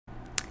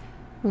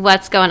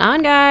What's going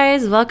on,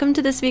 guys? Welcome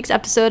to this week's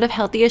episode of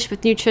Healthy-ish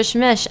with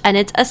Nutritionish, and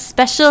it's a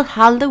special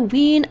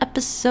Halloween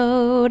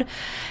episode.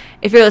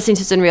 If you're listening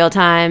to this in real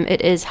time, it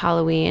is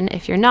Halloween.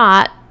 If you're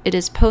not, it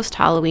is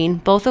post-Halloween,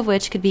 both of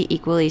which could be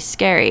equally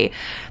scary.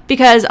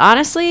 Because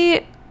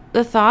honestly,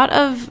 the thought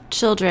of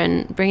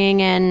children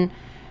bringing in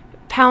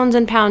pounds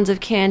and pounds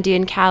of candy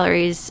and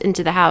calories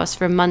into the house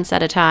for months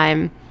at a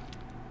time,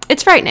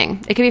 it's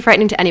frightening. It can be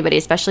frightening to anybody,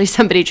 especially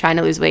somebody trying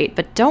to lose weight.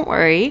 But don't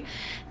worry,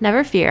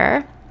 never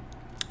fear.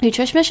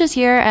 Nutritionish is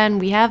here,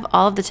 and we have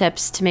all of the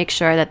tips to make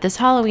sure that this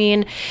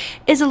Halloween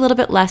is a little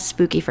bit less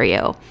spooky for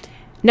you.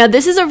 Now,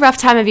 this is a rough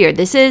time of year.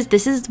 This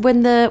is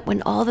when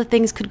all the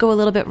things could go a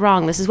little bit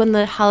wrong. This is when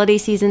the holiday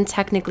season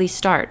technically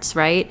starts,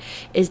 right?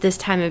 Is this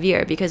time of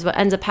year, because what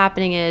ends up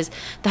happening is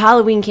the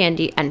Halloween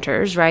candy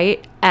enters,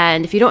 right?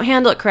 And if you don't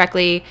handle it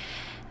correctly,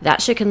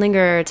 that shit can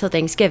linger till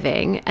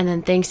Thanksgiving, and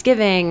then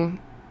Thanksgiving,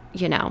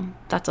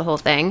 that's a whole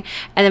thing.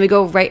 And then we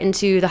go right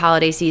into the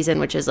holiday season,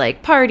 which is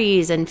like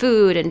parties and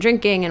food and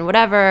drinking and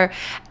whatever,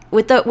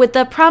 with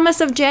the promise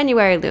of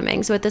January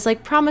looming. So with this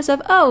like promise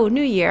of, oh,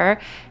 new year,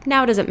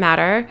 now it doesn't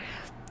matter.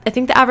 I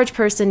think the average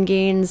person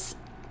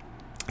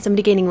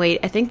somebody gaining weight,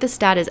 I think the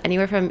stat is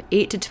anywhere from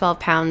 8 to 12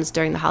 pounds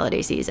during the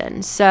holiday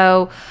season.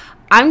 So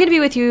I'm going to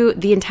be with you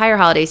the entire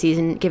holiday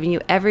season, giving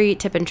you every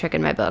tip and trick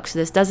in my book, so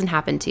this doesn't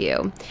happen to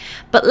you.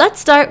 But let's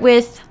start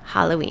with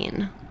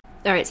Halloween.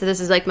 All right, so this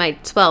is like my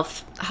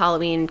 12th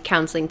Halloween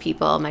counseling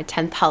people, my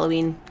 10th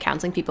Halloween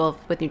counseling people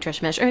with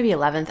Nutritionish, or maybe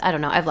 11th. I don't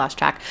know. I've lost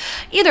track.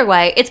 Either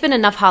way, it's been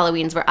enough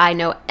Halloweens where I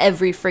know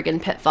every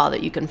friggin' pitfall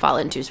that you can fall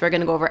into. So we're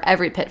going to go over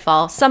every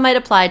pitfall. Some might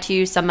apply to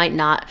you, some might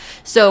not.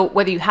 So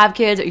whether you have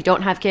kids or you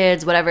don't have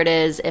kids, whatever it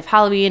is, if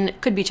Halloween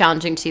could be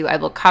challenging to you, I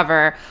will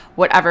cover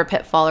whatever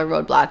pitfall or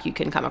roadblock you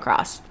can come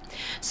across.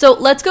 So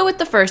let's go with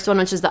the first one,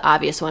 which is the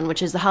obvious one,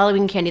 which is the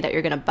Halloween candy that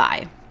you're going to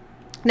buy.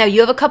 Now, you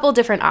have a couple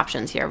different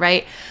options here,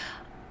 right?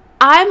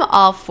 I'm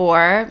all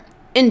for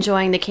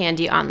enjoying the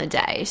candy on the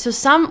day.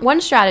 So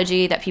one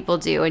strategy that people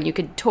do, and you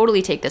could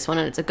totally take this one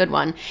and it's a good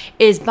one,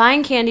 is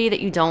buying candy that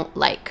you don't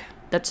like.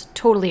 That's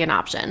totally an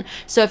option.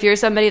 So if you're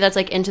somebody that's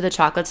like into the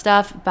chocolate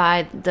stuff,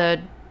 buy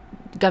the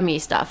gummy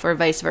stuff or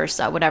vice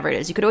versa, whatever it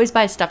is. You could always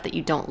buy stuff that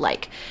you don't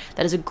like.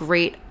 That is a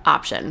great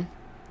option.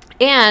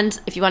 And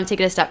if you want to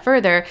take it a step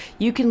further,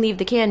 you can leave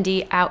the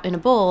candy out in a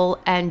bowl,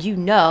 and you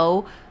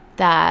know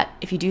that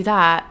if you do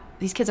that,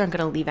 these kids aren't going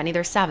to leave any.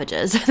 They're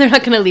savages. They're not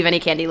going to leave any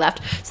candy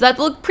left. So that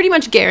will pretty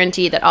much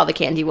guarantee that all the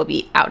candy will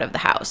be out of the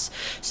house.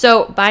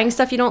 So buying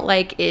stuff you don't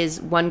like is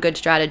one good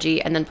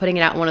strategy, and then putting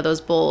it out in one of those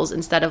bowls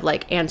instead of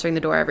like answering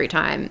the door every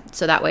time,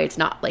 so that way it's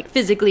not like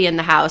physically in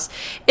the house,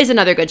 is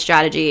another good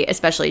strategy,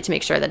 especially to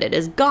make sure that it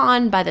is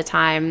gone by the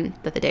time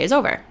that the day is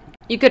over.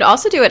 You could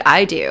also do what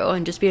I do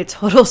and just be a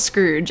total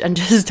Scrooge and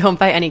just don't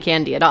buy any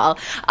candy at all.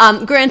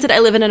 Granted, I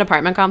live in an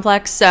apartment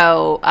complex,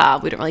 so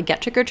we don't really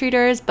get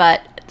trick-or-treaters,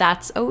 but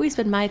that's always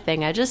been my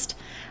thing. I just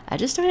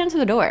don't answer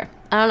the door.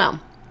 I don't know.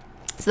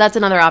 So that's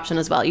another option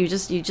as well. You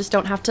just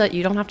don't have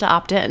to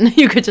opt in.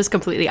 You could just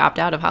completely opt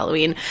out of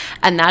Halloween,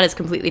 and that is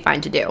completely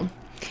fine to do.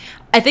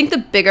 I think the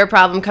bigger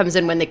problem comes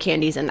in when the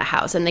candy's in the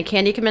house, and the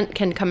candy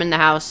can come in the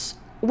house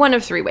one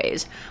of three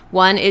ways.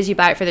 One is you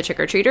buy it for the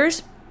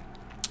trick-or-treaters.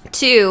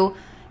 Two,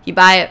 you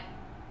buy it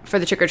for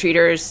the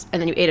trick-or-treaters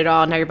and then you ate it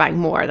all, and now you're buying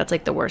more. That's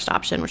like the worst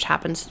option, which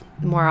happens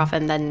more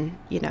often than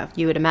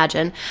you would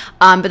imagine.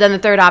 But then the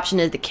third option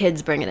is the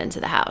kids bring it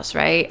into the house,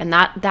 right? And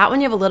that one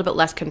you have a little bit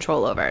less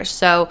control over.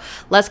 So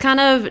let's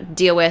kind of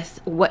deal with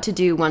what to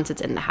do once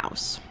it's in the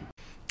house.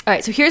 All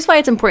right, so here's why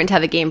it's important to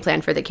have a game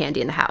plan for the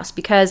candy in the house,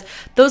 because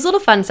those little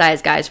fun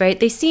size guys, right,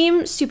 they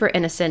seem super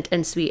innocent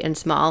and sweet and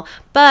small,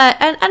 but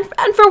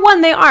and for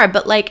one they are,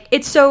 but like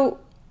it's so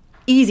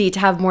easy to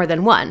have more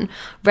than one,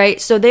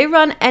 right? So they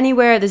run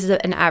anywhere, this is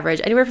an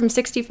average, anywhere from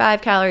 65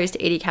 calories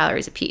to 80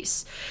 calories a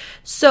piece.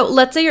 So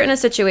let's say you're in a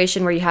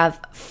situation where you have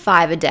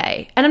 5 a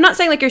day. And I'm not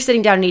saying like you're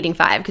sitting down and eating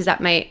 5, because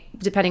that might,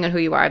 depending on who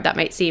you are, that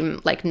might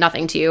seem like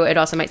nothing to you. It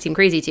also might seem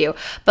crazy to you.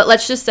 But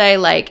let's just say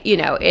like,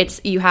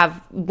 it's you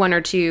have 1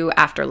 or 2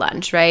 after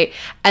lunch, right?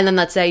 And then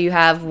let's say you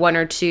have 1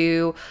 or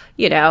 2,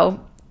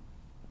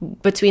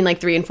 between like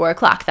 3 and 4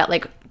 o'clock, that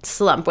like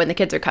slump when the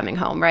kids are coming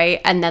home, right?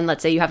 And then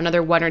let's say you have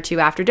another 1 or 2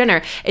 after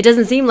dinner. It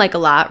doesn't seem like a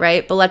lot,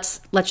 right? But let's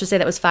just say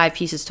that was 5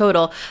 pieces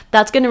total.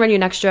 That's going to run you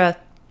an extra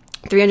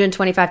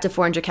 325 to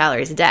 400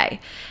 calories a day.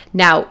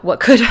 Now, what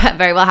could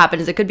very well happen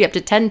is it could be up to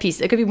 10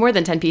 pieces. It could be more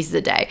than 10 pieces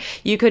a day.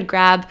 You could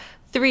grab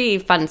 3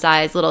 fun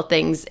size little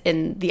things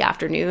in the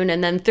afternoon,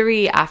 and then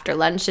 3 after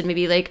lunch, and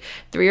maybe like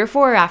 3 or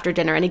 4 after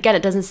dinner. And again,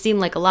 it doesn't seem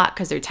like a lot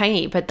because they're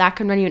tiny, but that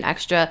can run you an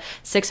extra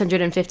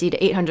 650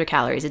 to 800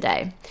 calories a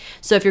day.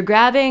 So if you're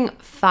grabbing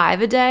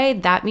 5 a day,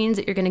 that means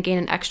that you're going to gain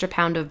an extra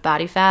pound of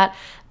body fat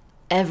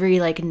every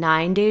like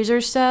 9 days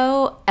or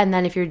so. And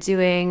then if you're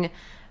doing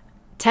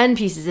 10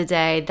 pieces a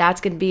day,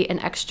 that's going to be an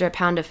extra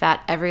pound of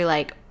fat every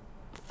like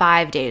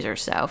 5 days or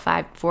so,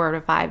 4 to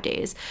 5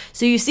 days.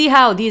 So you see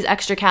how these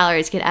extra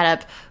calories can add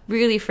up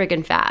really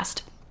friggin'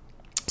 fast.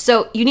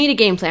 So you need a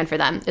game plan for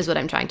them, is what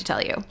I'm trying to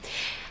tell you.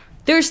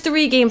 there's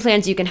 3 game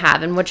plans you can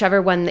have, and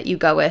whichever one that you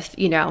go with,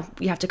 you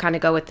have to kind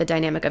of go with the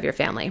dynamic of your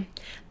family.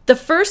 The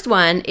first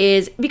one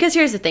is, because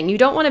here's the thing, you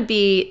don't want to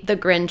be the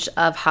Grinch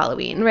of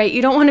Halloween, right?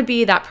 You don't want to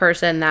be that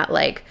person that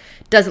like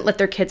doesn't let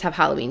their kids have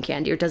Halloween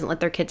candy or doesn't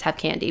let their kids have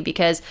candy,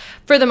 because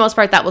for the most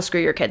part, that will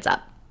screw your kids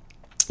up.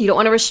 You don't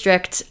want to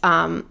restrict.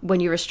 When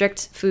you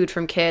restrict food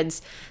from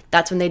kids,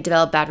 that's when they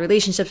develop bad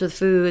relationships with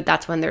food.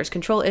 That's when there's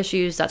control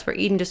issues. That's where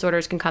eating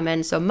disorders can come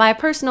in. So my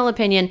personal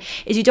opinion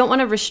is you don't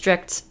want to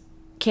restrict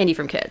candy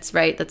from kids,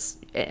 right?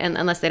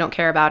 Unless they don't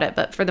care about it.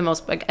 But for the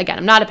most, again,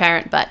 I'm not a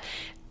parent, but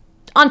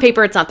on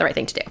paper, it's not the right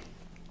thing to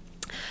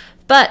do.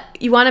 But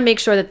you want to make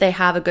sure that they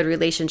have a good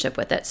relationship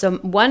with it. So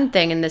one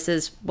thing, and this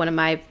is one of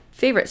my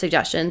favorite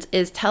suggestions,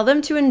 is tell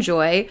them to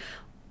enjoy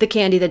the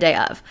candy the day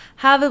of.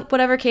 Have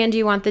whatever candy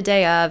you want the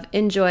day of,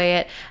 enjoy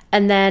it,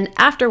 and then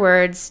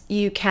afterwards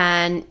you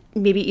can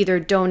maybe either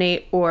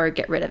donate or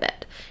get rid of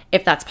it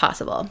if that's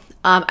possible.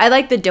 I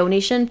like the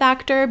donation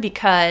factor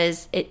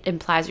because it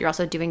implies you're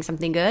also doing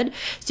something good.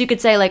 So you could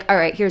say like, all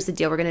right, here's the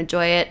deal. We're going to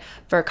enjoy it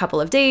for a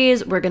couple of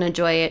days. We're going to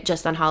enjoy it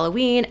just on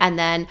Halloween. And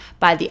then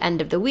by the end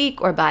of the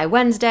week or by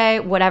Wednesday,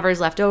 whatever's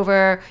left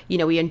over,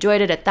 we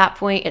enjoyed it at that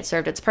point. It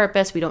served its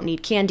purpose. We don't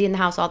need candy in the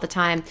house all the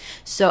time.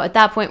 So at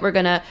that point, we're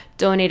going to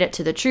donate it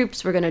to the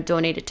troops. We're going to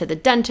donate it to the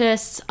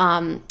dentists.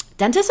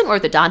 Dentists and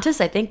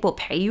orthodontists, I think, will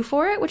pay you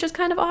for it, which is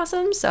kind of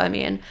awesome. So,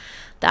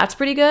 that's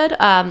pretty good.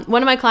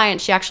 One of my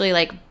clients, she actually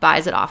like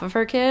buys it off of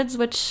her kids,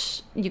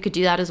 which you could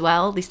do that as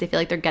well. At least they feel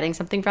like they're getting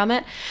something from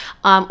it.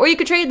 Or you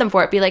could trade them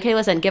for it. Be like, hey,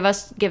 listen,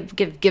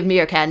 give me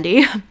your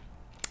candy,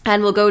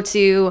 and we'll go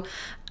to,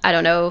 I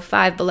don't know,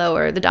 Five Below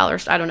or the Dollar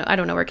Store. I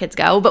don't know where kids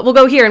go, but we'll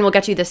go here and we'll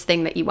get you this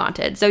thing that you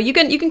wanted. So you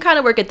can kind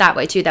of work it that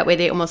way too. That way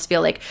they almost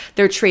feel like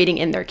they're trading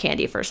in their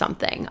candy for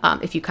something.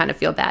 If you kind of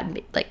feel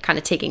bad, like kind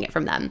of taking it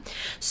from them.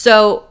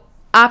 So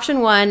option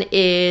 1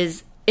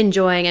 is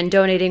enjoying and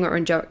donating, or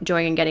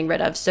enjoying and getting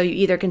rid of. So you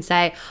either can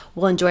say,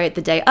 we'll enjoy it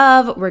the day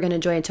of, we're going to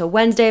enjoy it until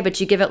Wednesday, but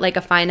you give it like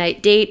a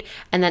finite date,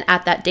 and then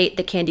at that date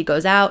the candy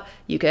goes out.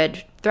 You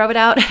could throw it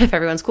out if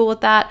everyone's cool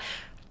with that,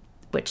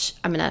 which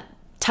I'm going to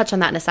touch on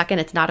that in a second.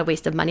 It's not a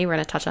waste of money. We're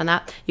going to touch on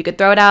that. You could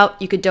throw it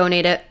out, you could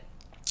donate it,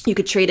 you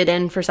could trade it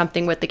in for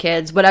something with the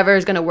kids, whatever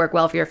is going to work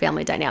well for your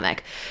family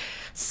dynamic.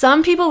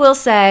 Some people will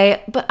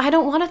say, but I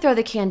don't want to throw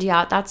the candy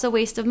out. That's a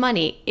waste of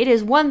money. It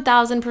is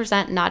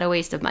 1000% not a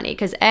waste of money,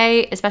 because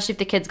A, especially if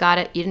the kids got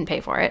it, you didn't pay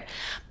for it.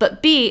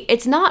 But B,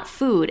 it's not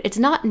food. It's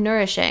not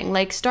nourishing.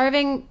 Like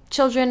starving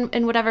children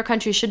in whatever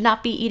country should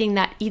not be eating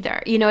that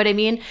either. You know what I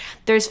mean?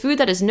 There's food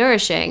that is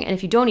nourishing, and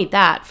if you don't eat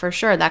that, for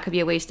sure, that could be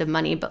a waste of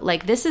money. But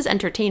like, this is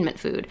entertainment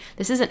food.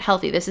 This isn't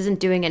healthy. This isn't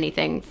doing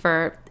anything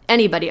for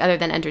anybody other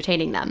than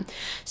entertaining them.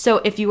 So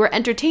if you were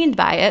entertained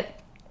by it,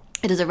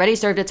 it has already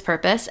served its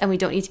purpose, and we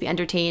don't need to be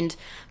entertained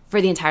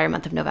for the entire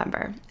month of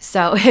November.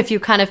 So if you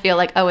kind of feel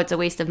like, oh, it's a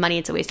waste of money,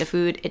 it's a waste of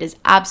food, it is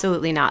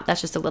absolutely not. That's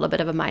just a little bit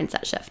of a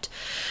mindset shift.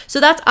 So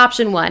that's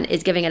option 1,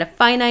 is giving it a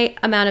finite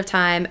amount of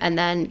time and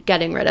then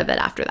getting rid of it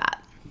after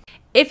that.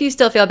 If you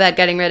still feel bad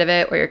getting rid of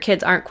it, or your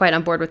kids aren't quite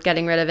on board with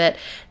getting rid of it,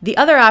 the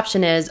other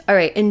option is, all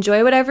right,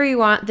 enjoy whatever you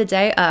want the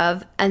day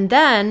of, and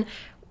then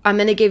I'm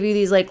going to give you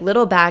these like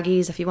little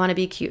baggies. If you want to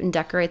be cute and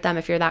decorate them,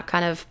 if you're that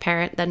kind of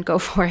parent, then go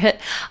for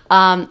it.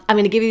 I'm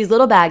going to give you these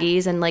little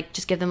baggies and like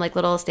just give them like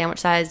little sandwich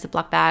size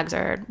Ziploc bags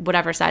or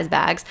whatever size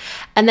bags.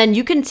 And then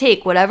you can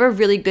take whatever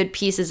really good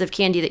pieces of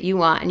candy that you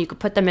want and you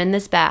could put them in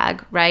this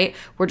bag, right?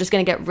 We're just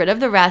going to get rid of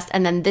the rest.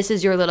 And then this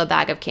is your little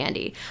bag of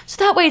candy.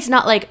 So that way it's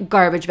not like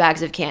garbage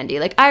bags of candy.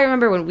 Like I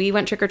remember when we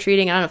went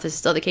trick-or-treating, I don't know if this is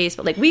still the case,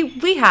 but like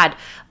we had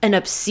an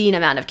obscene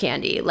amount of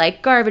candy,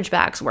 like garbage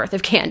bags worth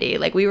of candy.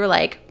 Like we were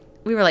like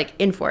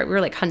in for it. We were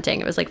like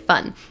hunting. It was like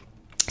fun.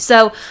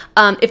 So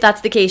if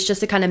that's the case, just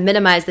to kind of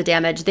minimize the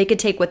damage, they could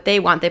take what they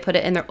want. They put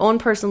it in their own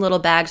personal little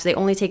bag, so they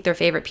only take their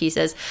favorite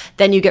pieces.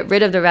 Then you get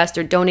rid of the rest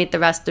or donate the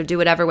rest or do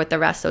whatever with the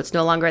rest so it's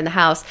no longer in the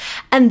house.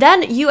 And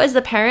then you as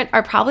the parent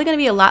are probably going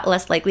to be a lot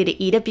less likely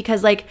to eat it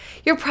because like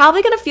you're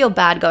probably going to feel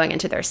bad going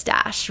into their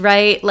stash,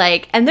 right?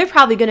 Like, and they're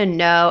probably going to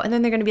know, and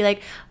then they're going to be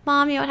like,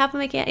 Mom, what happened to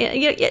my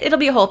candy? It'll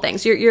be a whole thing.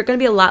 So you're going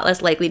to be a lot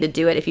less likely to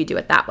do it if you do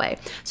it that way.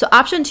 So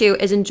option 2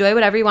 is enjoy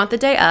whatever you want the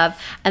day of.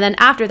 And then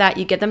after that,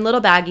 you get them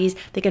little baggies.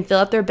 They can fill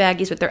up their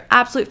baggies with their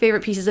absolute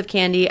favorite pieces of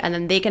candy. And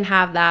then they can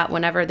have that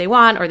whenever they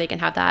want, or they can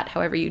have that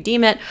however you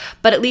deem it.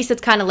 But at least it's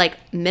kind of like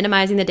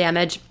minimizing the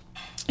damage.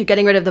 You're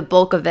getting rid of the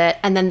bulk of it.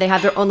 And then they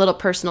have their own little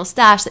personal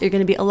stash that you're going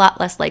to be a lot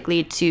less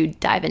likely to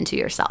dive into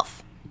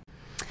yourself.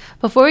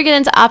 Before we get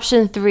into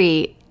option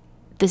 3,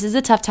 this is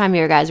a tough time of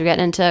year, guys. We're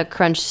getting into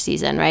crunch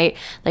season, right?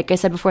 Like I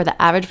said before, the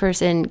average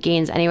person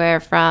gains anywhere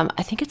from,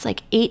 I think it's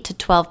like 8 to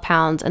 12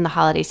 pounds in the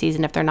holiday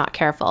season if they're not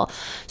careful.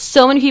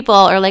 So many people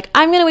are like,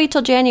 I'm going to wait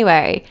till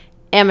January.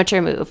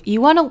 Amateur move. You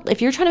want to,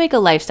 if you're trying to make a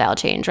lifestyle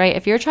change, right?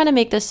 If you're trying to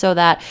make this so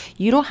that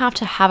you don't have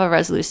to have a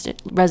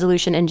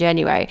resolution in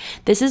January,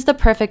 this is the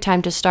perfect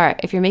time to start.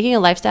 If you're making a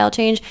lifestyle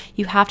change,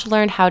 you have to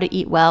learn how to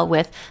eat well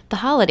with the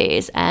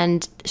holidays.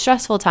 And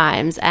stressful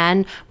times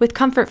and with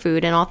comfort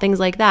food and all things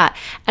like that.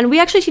 And we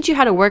actually teach you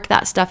how to work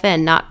that stuff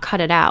in, not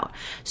cut it out.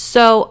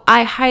 So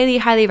I highly,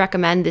 highly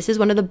recommend, this is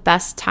one of the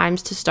best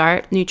times to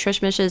start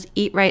Nutrish Mish's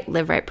Eat Right,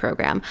 Live Right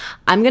program.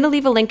 I'm going to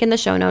leave a link in the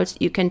show notes.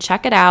 You can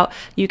check it out.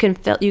 You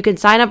can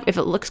sign up. If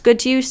it looks good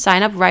to you,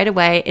 sign up right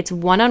away. It's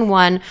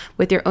one-on-one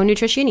with your own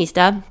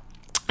nutritionista.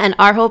 And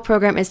our whole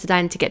program is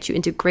designed to get you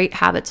into great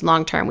habits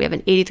long-term. We have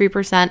an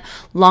 83%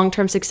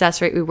 long-term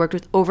success rate. We worked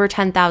with over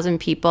 10,000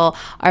 people.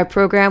 Our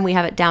program, we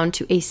have it down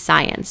to a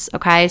science,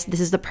 okay? So this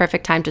is the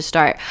perfect time to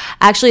start.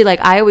 Actually, like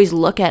I always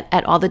look at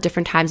all the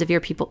different times of year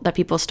that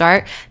people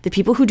start. The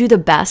people who do the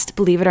best,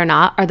 believe it or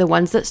not, are the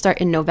ones that start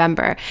in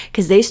November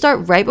because they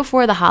start right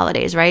before the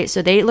holidays, right?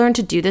 So they learn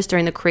to do this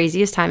during the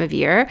craziest time of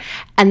year,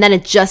 and then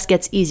it just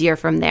gets easier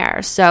from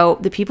there. So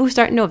the people who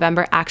start in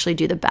November actually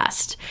do the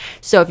best.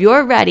 So if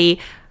you're ready,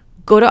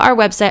 go to our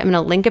website. I'm going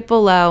to link it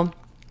below.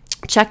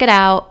 Check it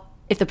out.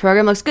 If the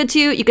program looks good to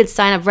you, you could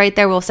sign up right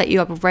there. We'll set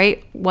you up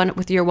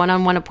with your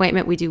one-on-one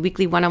appointment. We do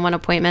weekly one-on-one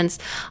appointments.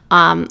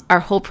 Our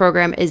whole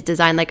program is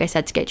designed, like I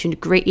said, to get you into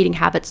great eating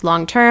habits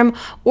long-term.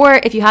 Or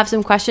if you have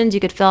some questions,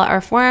 you could fill out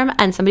our form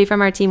and somebody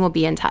from our team will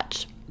be in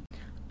touch.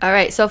 All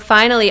right, so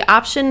finally,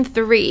 option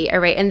 3. All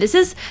right, and this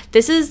is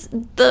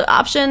the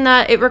option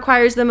that it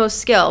requires the most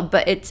skill,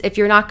 but if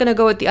you're not going to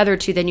go with the other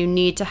two, then you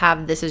need to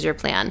have this as your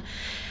plan.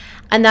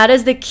 And that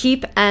is the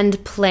keep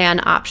and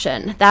plan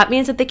option. That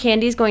means that the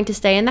candy is going to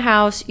stay in the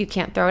house. You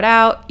can't throw it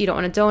out. You don't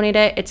want to donate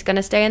it. It's going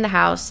to stay in the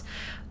house.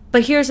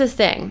 But here's the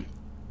thing.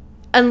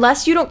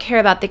 Unless you don't care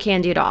about the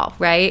candy at all,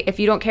 right? If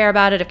you don't care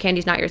about it, if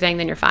candy's not your thing,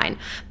 then you're fine.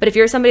 But if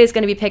you're somebody that's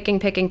going to be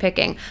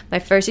picking, my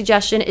first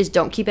suggestion is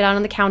don't keep it out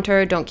on the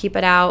counter. Don't keep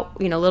it out,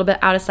 a little bit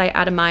out of sight,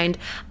 out of mind.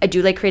 I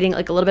do like creating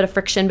like a little bit of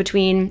friction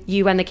between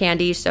you and the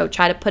candy. So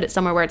try to put it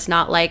somewhere where it's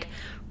not like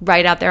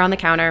right out there on the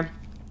counter.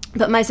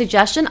 But my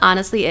suggestion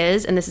honestly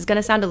is, and this is going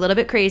to sound a little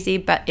bit crazy,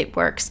 but it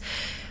works,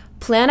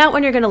 plan out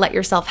when you're going to let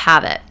yourself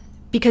have it.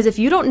 Because if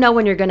you don't know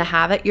when you're going to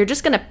have it, you're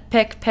just going to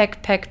pick,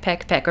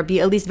 or be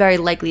at least very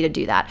likely to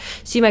do that.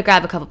 So you might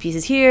grab a couple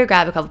pieces here,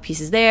 grab a couple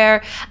pieces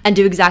there, and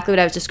do exactly what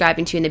I was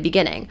describing to you in the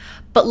beginning.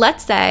 But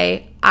let's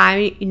say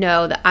I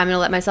know that I'm going to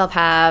let myself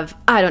have,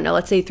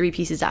 let's say 3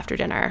 pieces after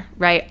dinner,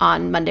 right?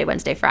 On Monday,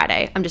 Wednesday,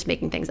 Friday. I'm just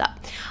making things up.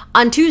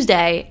 On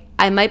Tuesday,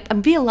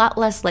 I'd be a lot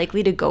less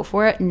likely to go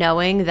for it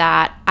knowing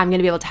that I'm going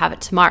to be able to have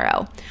it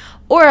tomorrow.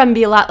 Or I'm going to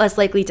be a lot less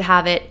likely to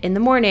have it in the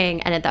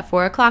morning and at that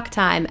 4 o'clock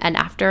time and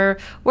after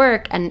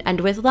work and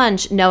with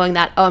lunch, knowing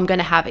that, I'm going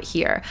to have it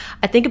here.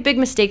 I think a big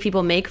mistake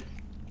people make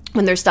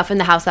when there's stuff in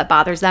the house that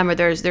bothers them, or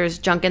there's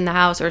junk in the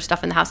house or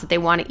stuff in the house that they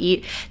want to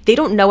eat, they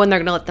don't know when they're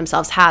going to let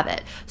themselves have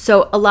it.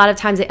 So a lot of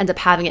times they end up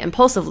having it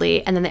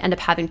impulsively, and then they end up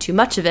having too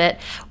much of it,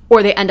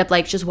 or they end up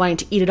like just wanting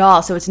to eat it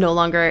all so it's no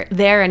longer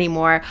there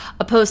anymore,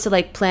 opposed to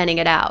like planning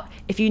it out.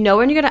 If you know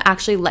when you're going to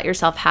actually let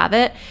yourself have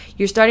it,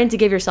 you're starting to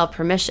give yourself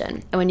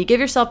permission. And when you give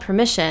yourself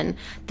permission,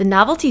 the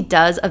novelty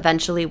does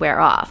eventually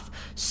wear off.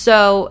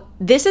 So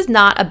this is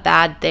not a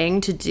bad thing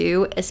to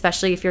do,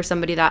 especially if you're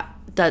somebody that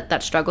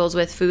struggles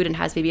with food and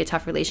has maybe a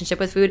tough relationship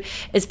with food,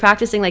 is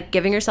practicing like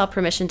giving yourself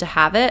permission to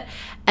have it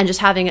and just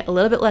having it a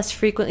little bit less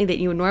frequently than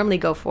you would normally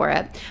go for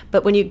it.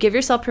 But when you give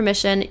yourself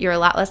permission, you're a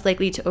lot less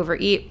likely to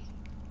overeat.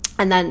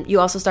 And then you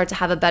also start to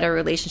have a better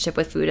relationship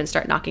with food and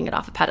start knocking it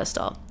off a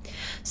pedestal.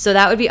 So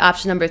that would be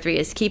option number 3,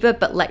 is keep it,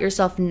 but let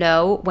yourself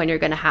know when you're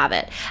going to have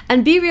it.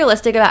 And be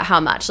realistic about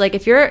how much. Like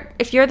if you're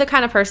the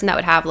kind of person that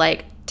would have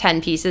like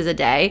 10 pieces a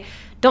day,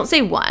 don't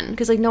say 1,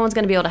 because like no one's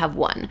going to be able to have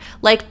 1.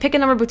 Like pick a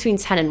number between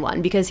 10 and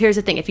 1, because here's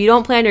the thing. If you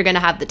don't plan, you're going to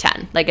have the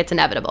 10. Like it's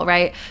inevitable,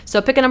 right?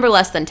 So pick a number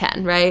less than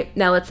 10, right?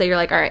 Now let's say you're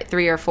like, all right,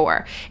 3 or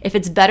 4. If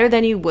it's better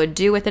than you would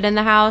do with it in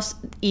the house,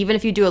 even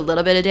if you do a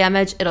little bit of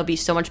damage, it'll be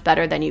so much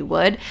better than you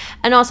would.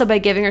 And also by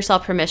giving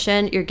yourself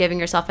permission, you're giving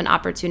yourself an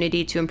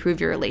opportunity to improve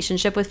your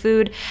relationship with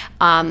food,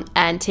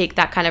 and take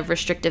that kind of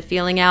restrictive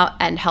feeling out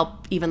and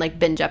help even like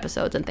binge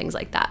episodes and things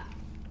like that.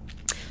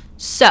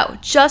 So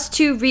just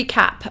to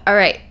recap, all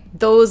right,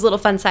 those little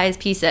fun size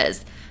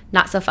pieces,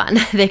 not so fun.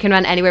 They can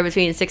run anywhere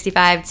between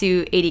 65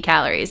 to 80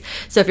 calories.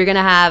 So if you're going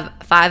to have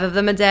 5 of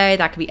them a day,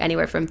 that could be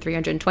anywhere from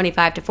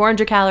 325 to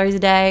 400 calories a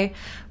day,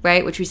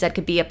 right? Which we said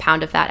could be a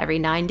pound of fat every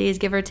 9 days,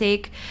 give or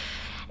take.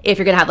 If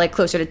you're going to have like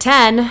closer to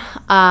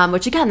 10,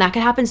 which again, that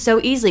could happen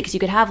so easily, because you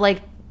could have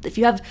like, if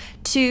you have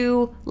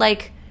 2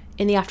 like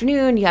in the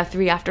afternoon, you have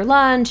 3 after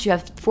lunch, you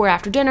have 4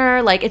 after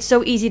dinner. Like it's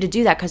so easy to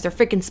do that because they're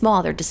freaking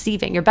small. They're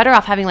deceiving. You're better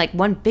off having like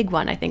 1 big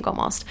one, I think,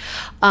 almost.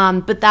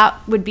 But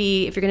that would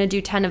be, if you're going to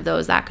do 10 of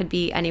those, that could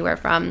be anywhere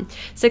from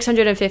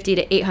 650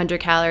 to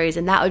 800 calories.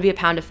 And that would be a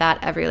pound of fat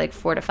every like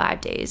 4 to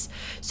 5 days.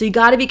 So you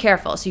got to be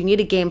careful. So you need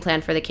a game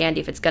plan for the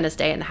candy if it's going to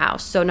stay in the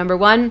house. So number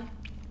 1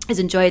 is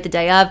enjoy it the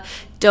day of,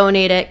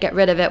 donate it, get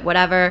rid of it,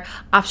 whatever.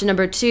 Option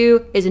number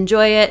 2 is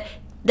enjoy it,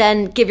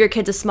 then give your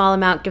kids a small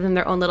amount, give them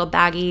their own little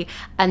baggie,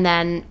 and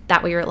then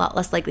that way you're a lot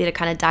less likely to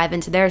kind of dive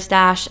into their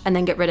stash and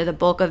then get rid of the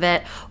bulk of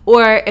it.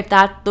 Or if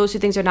those two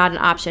things are not an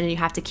option and you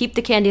have to keep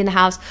the candy in the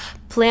house,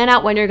 plan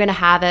out when you're going to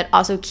have it.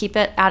 Also keep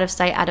it out of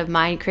sight, out of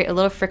mind, create a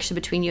little friction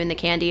between you and the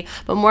candy.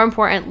 But more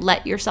important,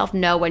 let yourself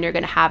know when you're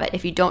going to have it.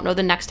 If you don't know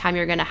the next time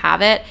you're going to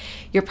have it,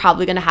 you're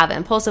probably going to have it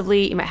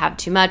impulsively. You might have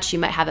too much. You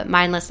might have it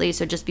mindlessly.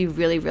 So just be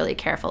really, really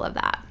careful of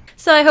that.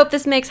 So I hope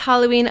this makes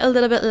Halloween a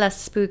little bit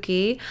less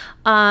spooky.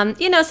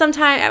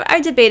 Sometimes I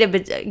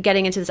debated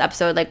getting into this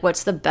episode, like,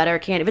 what's the better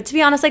candy? But to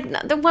be honest,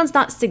 like, the one's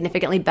not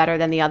significantly better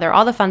than the other.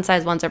 All the fun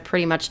size ones are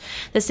pretty much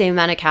the same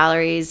amount of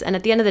calories. And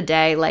at the end of the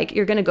day, like,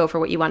 you're going to go for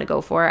what you want to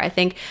go for. I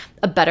think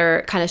a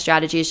better kind of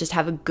strategy is just to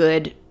have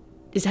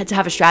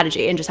a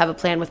strategy and just have a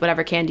plan with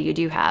whatever candy you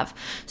do have.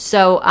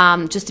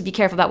 So just to be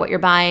careful about what you're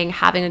buying,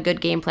 having a good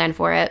game plan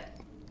for it,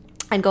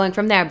 and going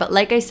from there. But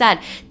like I said,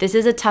 this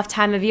is a tough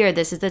time of year.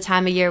 This is the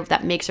time of year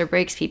that makes or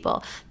breaks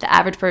people. The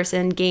average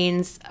person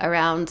gains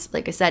around,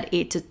 like I said,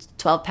 8 to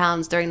 12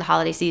 pounds during the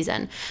holiday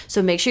season.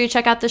 So make sure you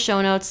check out the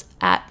show notes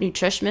at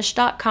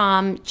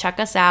nutrishmish.com.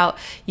 Check us out.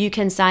 You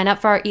can sign up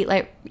for our Eat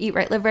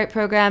Right, Live Right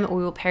program.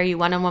 We will pair you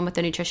one-on-one with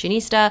a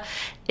nutritionista.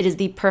 It is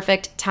the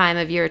perfect time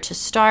of year to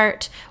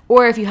start.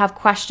 Or if you have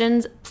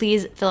questions,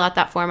 please fill out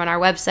that form on our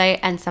website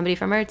and somebody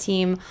from our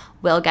team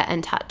will get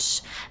in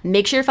touch.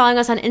 Make sure you're following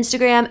us on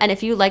Instagram. And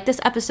if you like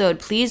this episode,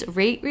 please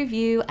rate,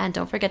 review, and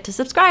don't forget to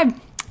subscribe.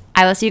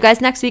 I will see you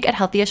guys next week at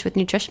Healthyish with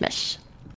Nutrish Mish.